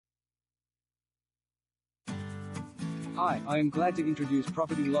Hi, I am glad to introduce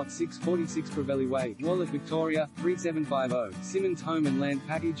property lot 646 Preveli Way, Wollert, Victoria, 3750, Simonds home and land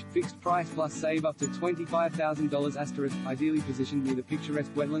package, fixed price plus save up to $25,000 *, ideally positioned near the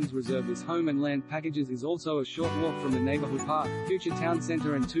picturesque wetlands reserve. This home and land packages is also a short walk from the neighborhood park, future town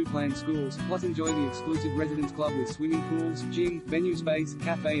center and 2 planned schools, plus enjoy the exclusive residence club with swimming pools, gym, venue space,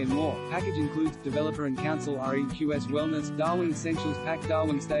 cafe and more. Package includes developer and council REQS wellness, Darwin Essentials Pack,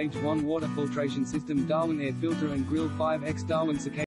 Darwin Stage 1 water filtration system, Darwin air filter and grill, 5x Darwin cicada